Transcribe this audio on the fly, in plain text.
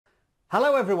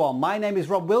Hello everyone, my name is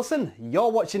Rob Wilson, you're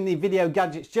watching the Video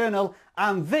Gadgets Journal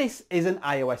and this is an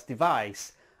iOS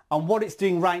device. And what it's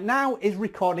doing right now is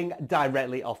recording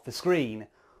directly off the screen.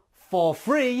 For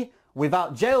free,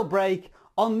 without jailbreak,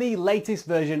 on the latest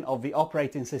version of the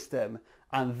operating system.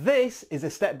 And this is a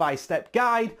step-by-step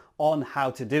guide on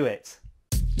how to do it.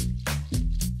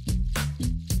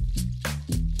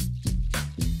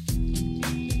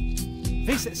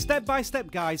 This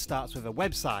step-by-step guide starts with a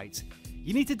website.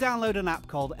 You need to download an app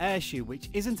called AirShou, which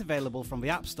isn't available from the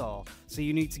App Store, so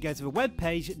you need to go to the web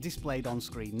page displayed on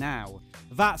screen now.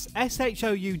 That's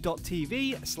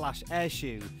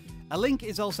shou.tv/AirShou. A link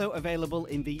is also available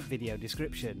in the video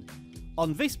description.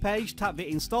 On this page, tap the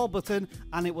install button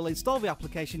and it will install the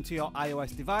application to your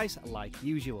iOS device like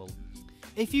usual.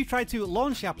 If you try to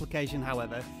launch the application,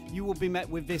 however, you will be met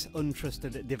with this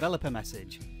untrusted developer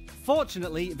message.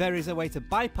 Fortunately, there is a way to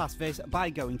bypass this by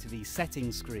going to the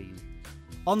settings screen.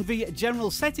 On the general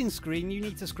settings screen, you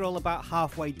need to scroll about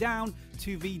halfway down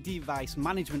to the device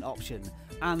management option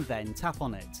and then tap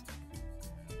on it.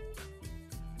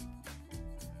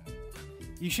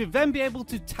 You should then be able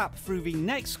to tap through the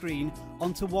next screen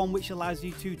onto one which allows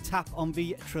you to tap on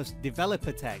the Trust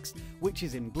Developer text, which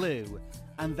is in blue,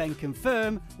 and then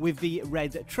confirm with the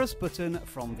red Trust button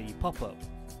from the pop-up.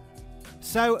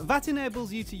 So that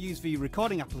enables you to use the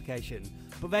recording application,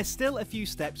 but there's still a few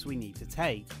steps we need to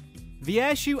take. The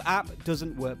AirShou app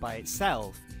doesn't work by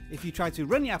itself. If you try to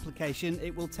run the application,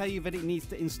 it will tell you that it needs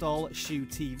to install Shou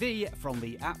TV from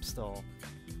the App Store.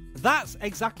 That's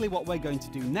exactly what we're going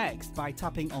to do next by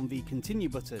tapping on the Continue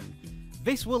button.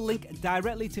 This will link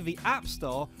directly to the App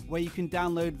Store where you can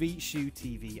download the Shou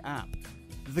TV app.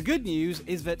 The good news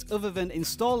is that other than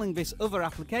installing this other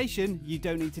application, you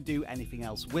don't need to do anything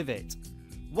else with it.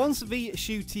 Once the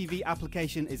Shou TV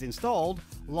application is installed,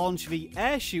 launch the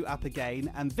AirShou app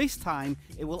again, and this time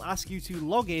it will ask you to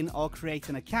log in or create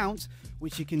an account,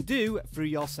 which you can do through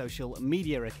your social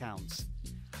media accounts.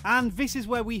 And this is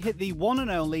where we hit the one and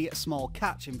only small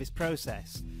catch in this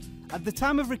process. At the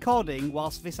time of recording,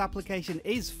 whilst this application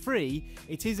is free,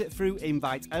 it is through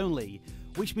invite only,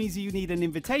 which means you need an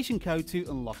invitation code to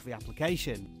unlock the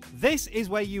application. This is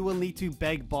where you will need to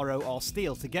beg, borrow or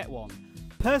steal to get one.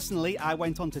 Personally, I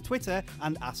went onto Twitter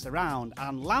and asked around,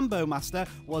 and Lambo Master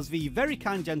was the very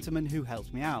kind gentleman who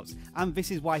helped me out, and this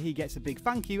is why he gets a big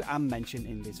thank you and mention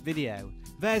in this video.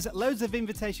 There's loads of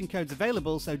invitation codes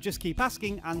available, so just keep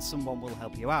asking and someone will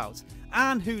help you out.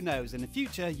 And who knows, in the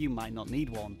future you might not need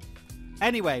one.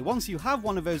 Anyway, once you have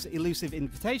one of those elusive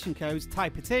invitation codes,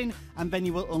 type it in and then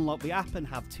you will unlock the app and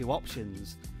have two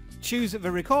options. Choose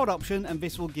the record option and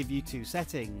this will give you two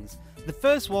settings. The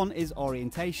first one is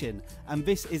orientation, and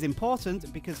this is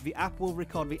important because the app will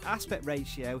record the aspect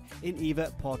ratio in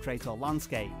either portrait or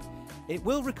landscape. It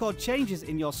will record changes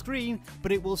in your screen,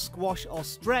 but it will squash or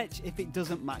stretch if it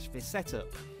doesn't match this setup.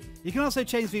 You can also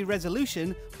change the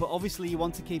resolution, but obviously you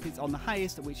want to keep it on the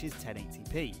highest, which is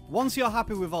 1080p. Once you're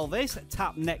happy with all this,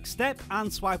 tap Next Step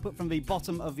and swipe up from the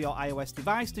bottom of your iOS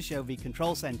device to show the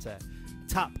control center.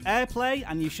 Tap AirPlay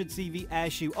and you should see the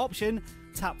AirShou option.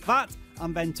 Tap that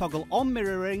and then toggle on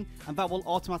mirroring and that will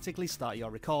automatically start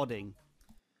your recording.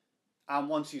 And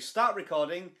once you start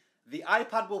recording, the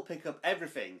iPad will pick up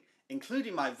everything,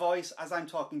 including my voice as I'm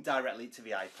talking directly to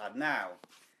the iPad now.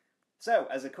 So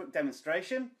as a quick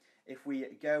demonstration, if we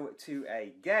go to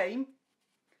a game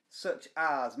such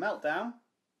as Meltdown,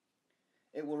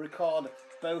 it will record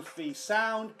both the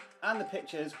sound and the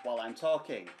pictures while I'm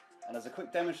talking. And as a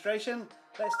quick demonstration,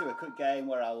 let's do a quick game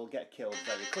where I will get killed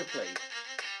very quickly.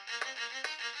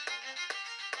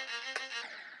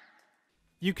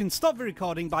 You can stop the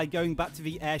recording by going back to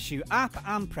the AirShou app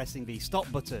and pressing the stop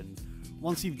button.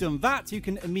 Once you've done that, you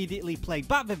can immediately play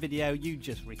back the video you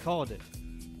just recorded.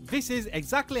 This is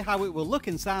exactly how it will look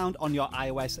and sound on your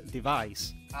iOS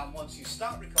device. And once you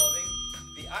start recording,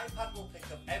 the iPad will pick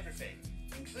up everything,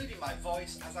 including my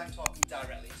voice as I'm talking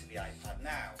directly to the iPad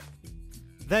now.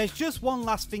 There's just one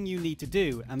last thing you need to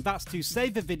do, and that's to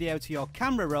save the video to your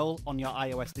camera roll on your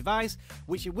iOS device,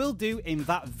 which it will do in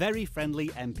that very friendly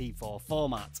MP4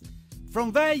 format.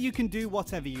 From there you can do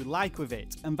whatever you like with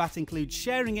it, and that includes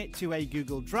sharing it to a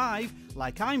Google Drive,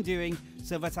 like I'm doing,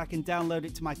 so that I can download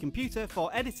it to my computer for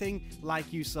editing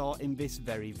like you saw in this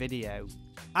very video.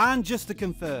 And just to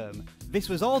confirm, this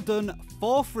was all done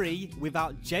for free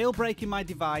without jailbreaking my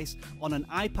device on an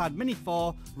iPad mini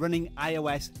 4 running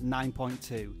iOS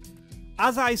 9.2.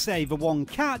 As I say, the one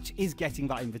catch is getting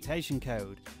that invitation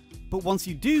code. But once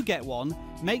you do get one,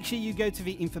 make sure you go to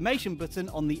the information button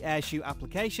on the AirShou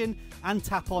application and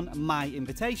tap on My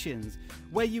Invitations,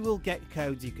 where you will get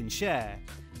codes you can share.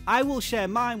 I will share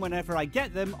mine whenever I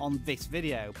get them on this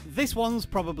video. This one's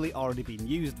probably already been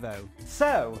used though.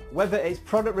 So, whether it's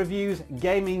product reviews,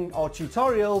 gaming or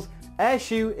tutorials,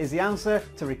 AirShoe is the answer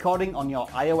to recording on your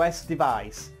iOS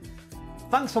device.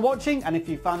 Thanks for watching, and if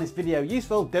you found this video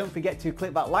useful, don't forget to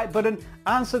click that like button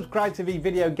and subscribe to the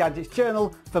Video Gadgets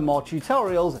channel for more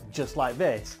tutorials just like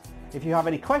this. If you have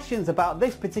any questions about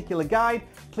this particular guide,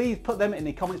 please put them in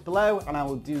the comments below and I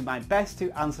will do my best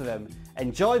to answer them.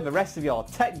 Enjoy the rest of your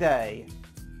tech day.